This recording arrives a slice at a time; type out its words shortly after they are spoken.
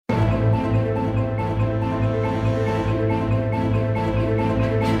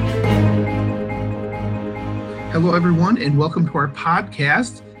Hello, everyone, and welcome to our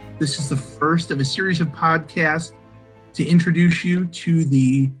podcast. This is the first of a series of podcasts to introduce you to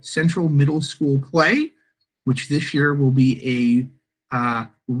the Central Middle School play, which this year will be a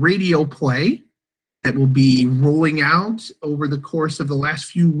radio play that will be rolling out over the course of the last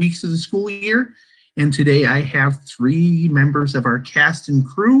few weeks of the school year. And today I have three members of our cast and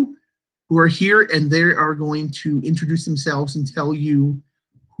crew who are here, and they are going to introduce themselves and tell you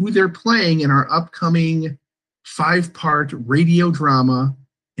who they're playing in our upcoming 5-part radio drama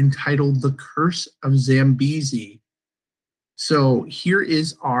entitled The Curse of Zambezi. So here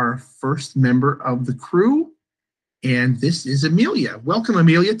is our first member of the crew, and this is Amelia. Welcome,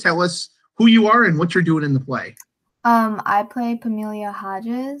 Amelia. Tell us who you are and what you're doing in the play. I play Pamelia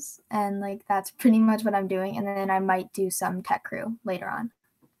Hodges, and that's pretty much what I'm doing, and then I might do some tech crew later on.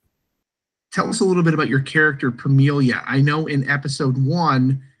 Tell us a little bit about your character, Pamelia. I know in episode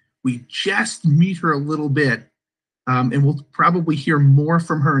 1, we just meet her a little bit, and we'll probably hear more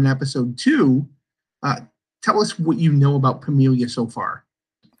from her in episode 2. Tell us what you know about Pamelia so far.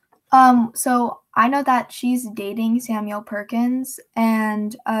 So I know that she's dating Samuel Perkins,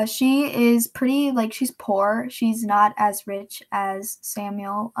 and she is pretty, she's poor. She's not as rich as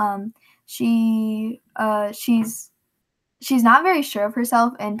Samuel. She's not very sure of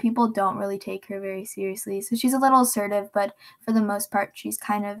herself, and people don't really take her very seriously. So she's a little assertive, but for the most part, she's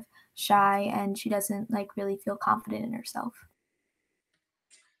kind of shy, and she doesn't really feel confident in herself.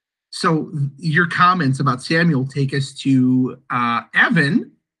 So your comments about Samuel take us to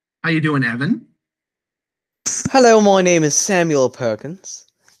Evan. How you doing, Evan? Hello, my name is Samuel Perkins,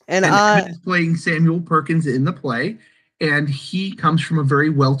 and Evan is playing Samuel Perkins in the play, and he comes from a very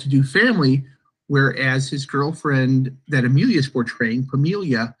well-to-do family, whereas his girlfriend that Amelia is portraying,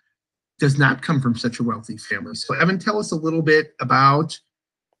 Pamelia, does not come from such a wealthy family. So, Evan, tell us a little bit about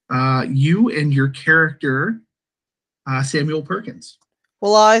you and your character, Samuel Perkins.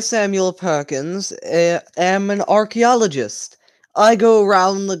 Well, I, Samuel Perkins, am an archaeologist. I go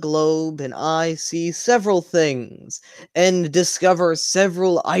around the globe and I see several things and discover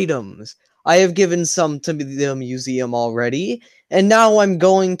several items. I have given some to the museum already, and now I'm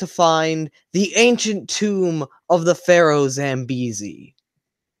going to find the ancient tomb of the Pharaoh Zambezi.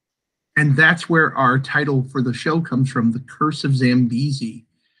 And that's where our title for the show comes from, The Curse of Zambezi.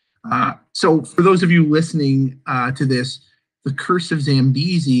 So for those of you listening to this, the Curse of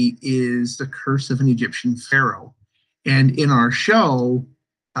Zambezi is the curse of an Egyptian pharaoh. And in our show,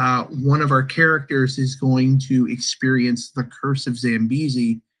 one of our characters is going to experience the Curse of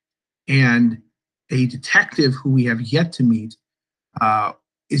Zambezi, and a detective who we have yet to meet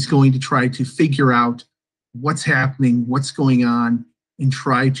is going to try to figure out what's happening, what's going on, and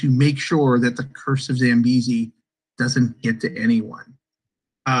try to make sure that the Curse of Zambezi doesn't get to anyone.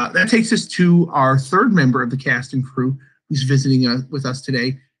 That takes us to our third member of the cast and crew who's visiting with us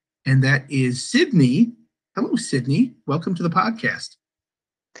today, and that is Sydney. Hello, Sydney. Welcome to the podcast.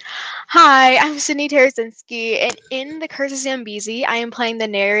 Hi, I'm Sydney Tarazinski, and in The Curse of Zambezi, I am playing the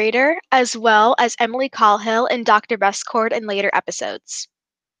narrator, as well as Emily Cahill and Dr. Bestcord in later episodes.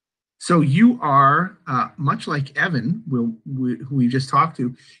 So you are, much like Evan, who we just talked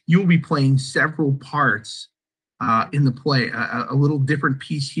to, you will be playing several parts in the play, a little different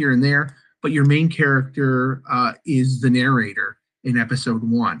piece here and there, but your main character is the narrator in episode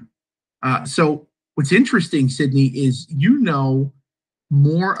 1. So what's interesting, Sydney, is you know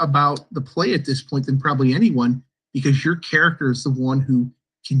more about the play at this point than probably anyone, because your character is the one who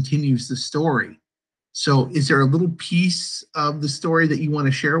continues the story. So is there a little piece of the story that you want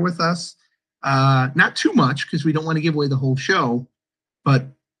to share with us? Not too much, because we don't want to give away the whole show, but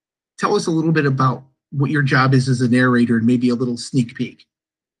tell us a little bit about what your job is as a narrator and maybe a little sneak peek.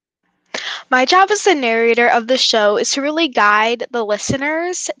 My job as the narrator of the show is to really guide the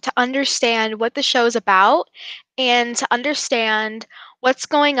listeners to understand what the show is about and to understand what's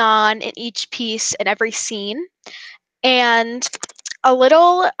going on in each piece and every scene. And a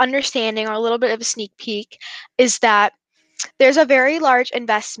little understanding, or a little bit of a sneak peek, is that there's a very large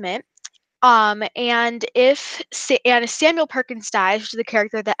investment. And if Samuel Perkins dies, which is the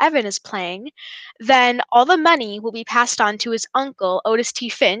character that Evan is playing, then all the money will be passed on to his uncle, Otis T.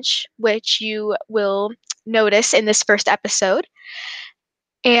 Finch, which you will notice in this first episode.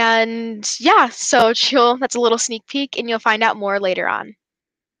 And yeah, so that's a little sneak peek, and you'll find out more later on.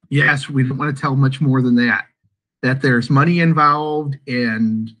 Yes, we don't want to tell much more than that there's money involved,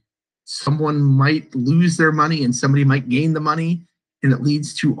 and someone might lose their money and somebody might gain the money, and it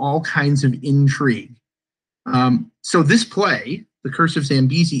leads to all kinds of intrigue. So this play, The Curse of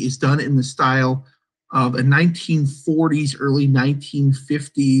Zambezi, is done in the style of a 1940s, early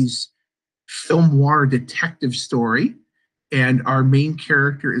 1950s film noir detective story. And our main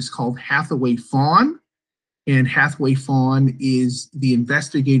character is called Hathaway Fawn. And Hathaway Fawn is the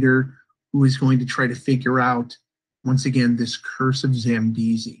investigator who is going to try to figure out, once again, this Curse of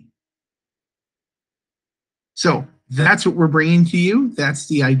Zambezi. So that's what we're bringing to you. That's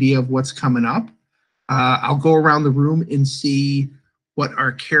the idea of what's coming up. I'll go around the room and see what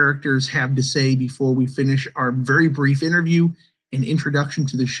our characters have to say before we finish our very brief interview and introduction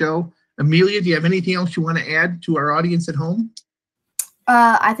to the show. Amelia, do you have anything else you want to add to our audience at home?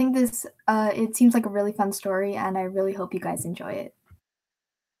 I think this, it seems like a really fun story, and I really hope you guys enjoy it.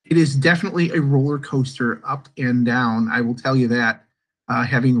 It is definitely a roller coaster up and down. I will tell you that,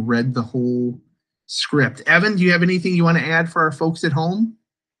 having read the whole script. Evan, do you have anything you want to add for our folks at home?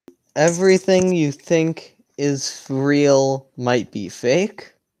 Everything you think is real might be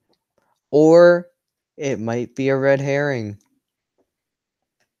fake, or it might be a red herring.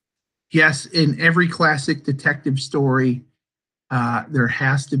 Yes, in every classic detective story, there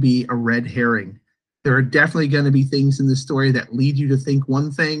has to be a red herring. There are definitely going to be things in the story that lead you to think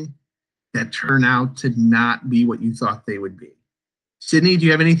one thing that turn out to not be what you thought they would be. Sydney, do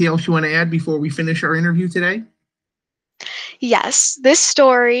you have anything else you want to add before we finish our interview today? Yes, this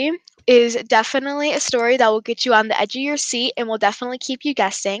story is definitely a story that will get you on the edge of your seat and will definitely keep you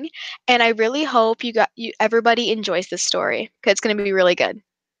guessing. And I really hope everybody enjoys this story because it's going to be really good.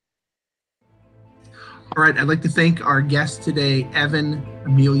 All right, I'd like to thank our guests today, Evan,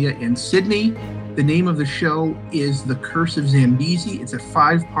 Amelia, and Sydney. The name of the show is The Curse of Zambezi. It's a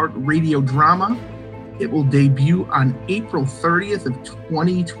 5-part radio drama. It will debut on April 30th of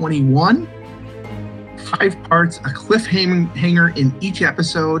 2021. 5 parts, a cliffhanger in each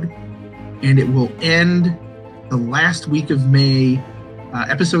episode, and it will end the last week of May.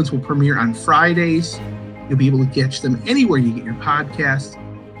 Episodes will premiere on Fridays. You'll be able to catch them anywhere you get your podcasts.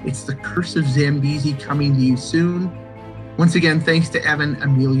 It's The Curse of Zambezi, coming to you soon. Once again, thanks to Evan,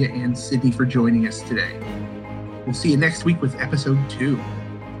 Amelia, and Sydney for joining us today. We'll see you next week with episode 2.